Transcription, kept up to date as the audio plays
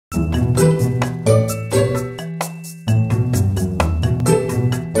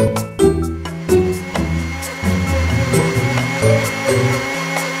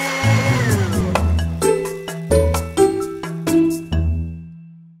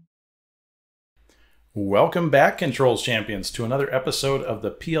Welcome back, Controls Champions, to another episode of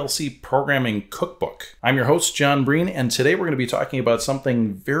the PLC Programming Cookbook. I'm your host, John Breen, and today we're going to be talking about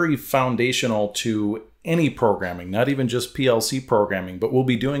something very foundational to any programming, not even just PLC programming, but we'll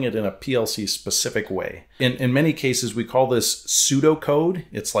be doing it in a PLC-specific way. In many cases, we call this pseudo code.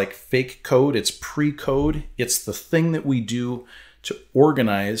 It's like fake code. It's pre-code. It's the thing that we do to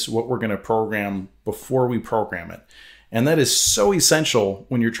organize what we're going to program before we program it. And that is so essential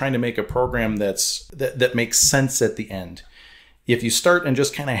when you're trying to make a program that makes sense at the end. If you start and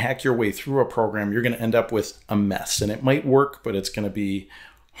just kind of hack your way through a program, you're going to end up with a mess. And it might work, but it's going to be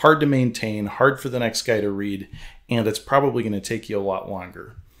hard to maintain, hard for the next guy to read, and it's probably going to take you a lot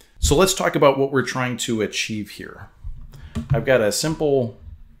longer. So let's talk about what we're trying to achieve here. I've got a simple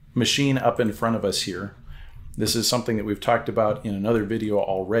machine up in front of us here. This is something that we've talked about in another video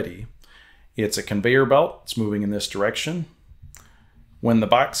already. It's a conveyor belt. It's moving in this direction. When the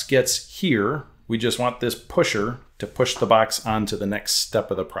box gets here, we just want this pusher to push the box onto the next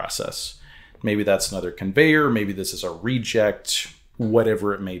step of the process. Maybe that's another conveyor. Maybe this is a reject,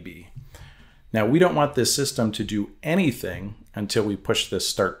 whatever it may be. Now, we don't want this system to do anything until we push this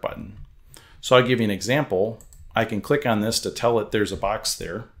start button. So I'll give you an example. I can click on this to tell it there's a box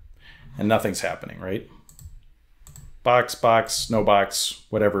there, and nothing's happening, right? Box, box, no box,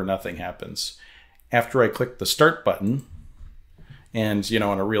 whatever, nothing happens. After I click the start button, and in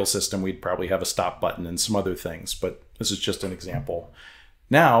a real system, we'd probably have a stop button and some other things, but this is just an example.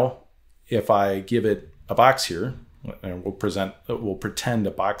 Now, if I give it a box here, and we'll pretend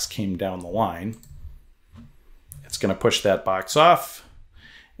a box came down the line, it's going to push that box off,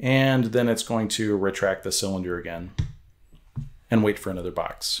 and then it's going to retract the cylinder again and wait for another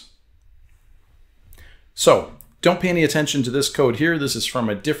box. So, don't pay any attention to this code here. This is from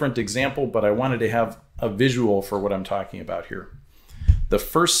a different example, but I wanted to have a visual for what I'm talking about here. The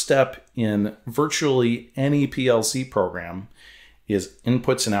first step in virtually any PLC program is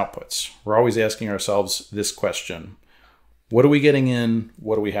inputs and outputs. We're always asking ourselves this question: what are we getting in?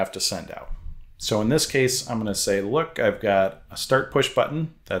 What do we have to send out? So in this case, I'm going to say, look, I've got a start push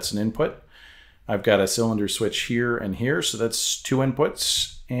button. That's an input. I've got a cylinder switch here and here. So that's two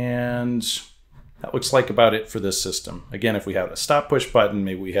inputs. And that looks like about it for this system. Again, if we have a stop push button,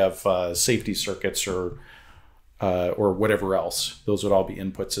 maybe we have safety circuits or whatever else. Those would all be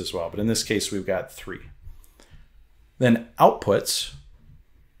inputs as well. But in this case, we've got three. Then outputs,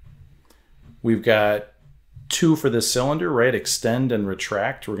 we've got two for this cylinder, right? Extend and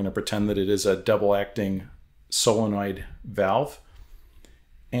retract. We're going to pretend that it is a double acting solenoid valve.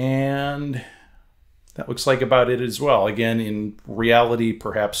 And that looks like about it as well. Again, in reality,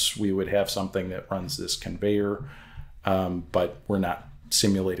 perhaps we would have something that runs this conveyor, but we're not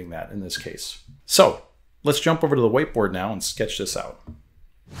simulating that in this case. So let's jump over to the whiteboard now and sketch this out.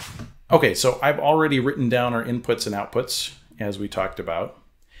 Okay, so I've already written down our inputs and outputs, as we talked about.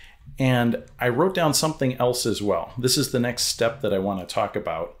 And I wrote down something else as well. This is the next step that I want to talk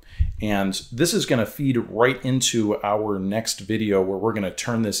about. And this is going to feed right into our next video where we're going to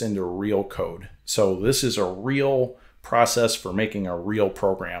turn this into real code. So this is a real process for making a real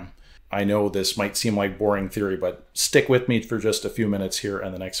program. I know this might seem like boring theory, but stick with me for just a few minutes here,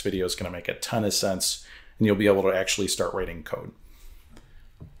 and the next video is going to make a ton of sense, and you'll be able to actually start writing code.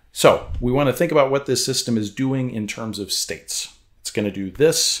 So we want to think about what this system is doing in terms of states. It's going to do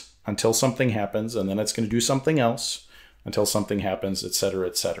this until something happens, and then it's going to do something else until something happens, etc.,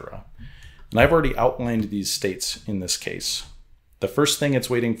 etc. And I've already outlined these states in this case. The first thing it's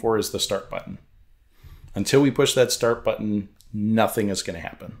waiting for is the start button. Until we push that start button, nothing is going to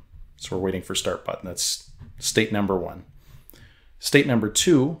happen. So we're waiting for start button. That's state number one. State number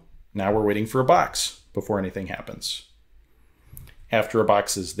two, now we're waiting for a box before anything happens. After a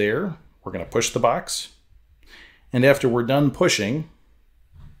box is there, we're going to push the box. And after we're done pushing,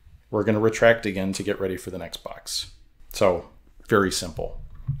 we're going to retract again to get ready for the next box. So very simple.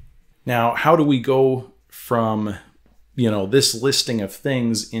 Now, how do we go from this listing of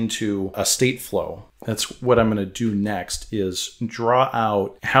things into a state flow? That's what I'm going to do next, is draw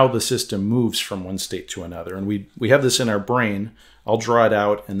out how the system moves from one state to another. And we have this in our brain. I'll draw it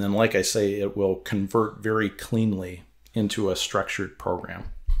out, and then, like I say, it will convert very cleanly into a structured program.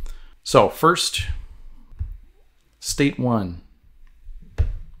 So first, state one.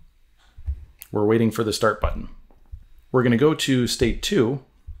 We're waiting for the start button. We're going to go to state two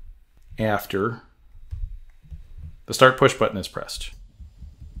after the start push button is pressed.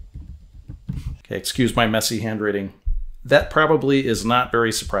 Okay, excuse my messy handwriting. That probably is not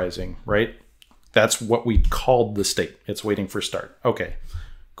very surprising, right? That's what we called the state. It's waiting for start. Okay,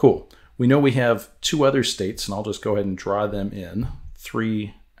 cool. We know we have two other states, and I'll just go ahead and draw them in,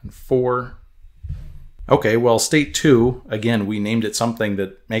 3 and 4. Okay, well, state 2, again, we named it something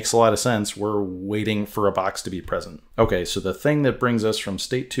that makes a lot of sense. We're waiting for a box to be present. Okay, so the thing that brings us from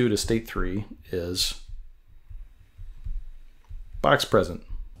state 2 to state 3 is box present.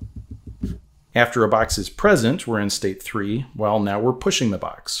 After a box is present, we're in state 3. Well, now we're pushing the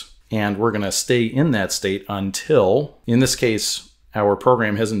box. And we're going to stay in that state until, in this case, our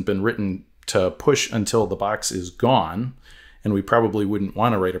program hasn't been written to push until the box is gone. And we probably wouldn't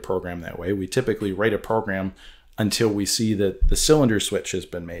want to write a program that way. We typically write a program until we see that the cylinder switch has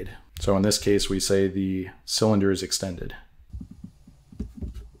been made. So in this case, we say the cylinder is extended.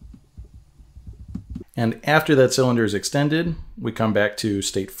 And after that cylinder is extended, we come back to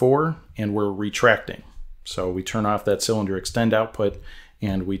state 4 and we're retracting. So we turn off that cylinder extend output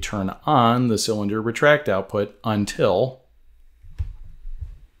and we turn on the cylinder retract output until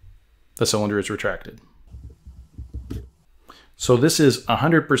the cylinder is retracted. So this is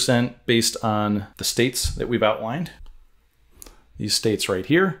 100% based on the states that we've outlined, these states right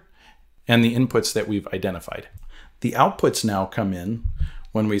here, and the inputs that we've identified. The outputs now come in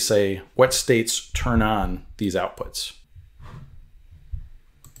when we say what states turn on these outputs.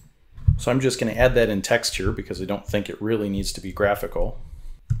 So I'm just going to add that in text here because I don't think it really needs to be graphical.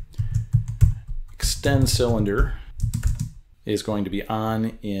 Extend cylinder is going to be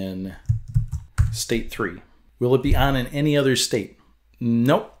on in state 3. Will it be on in any other state?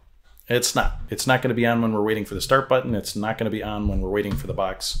 Nope, it's not. It's not going to be on when we're waiting for the start button. It's not going to be on when we're waiting for the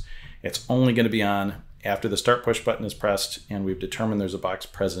box. It's only going to be on after the start push button is pressed and we've determined there's a box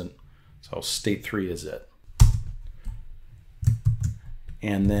present. So state 3 is it.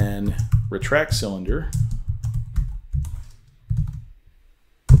 And then retract cylinder.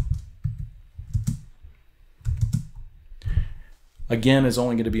 Again, is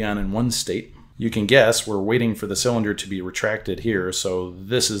only going to be on in one state. You can guess we're waiting for the cylinder to be retracted here, so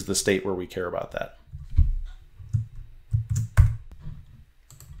this is the state where we care about that.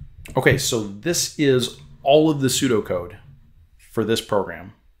 Okay, so this is all of the pseudocode for this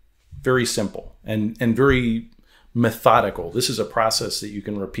program. Very simple and very methodical. This is a process that you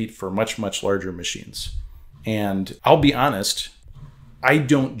can repeat for much, much larger machines. And I'll be honest, I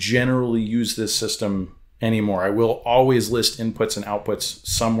don't generally use this system anymore. I will always list inputs and outputs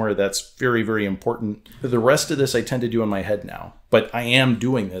somewhere. That's very, very important. The rest of this I tend to do in my head now, but I am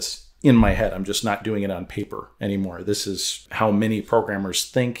doing this in my head. I'm just not doing it on paper anymore. This is how many programmers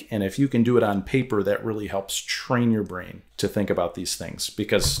think. And if you can do it on paper, that really helps train your brain to think about these things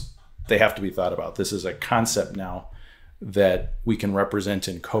because they have to be thought about. This is a concept now that we can represent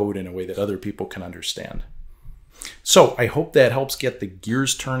in code in a way that other people can understand. So I hope that helps get the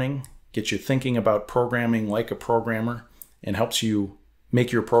gears turning, get you thinking about programming like a programmer, and helps you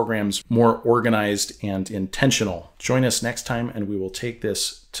make your programs more organized and intentional. Join us next time and we will take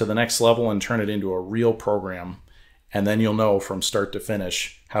this to the next level and turn it into a real program. And then you'll know from start to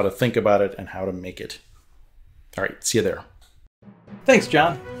finish how to think about it and how to make it. All right, see you there. Thanks,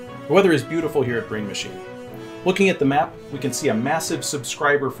 John. The weather is beautiful here at Breen Machine. Looking at the map, we can see a massive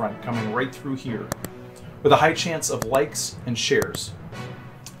subscriber front coming right through here with a high chance of likes and shares.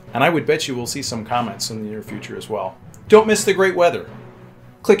 And I would bet you we'll see some comments in the near future as well. Don't miss the great weather.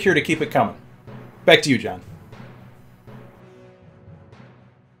 Click here to keep it coming. Back to you, John.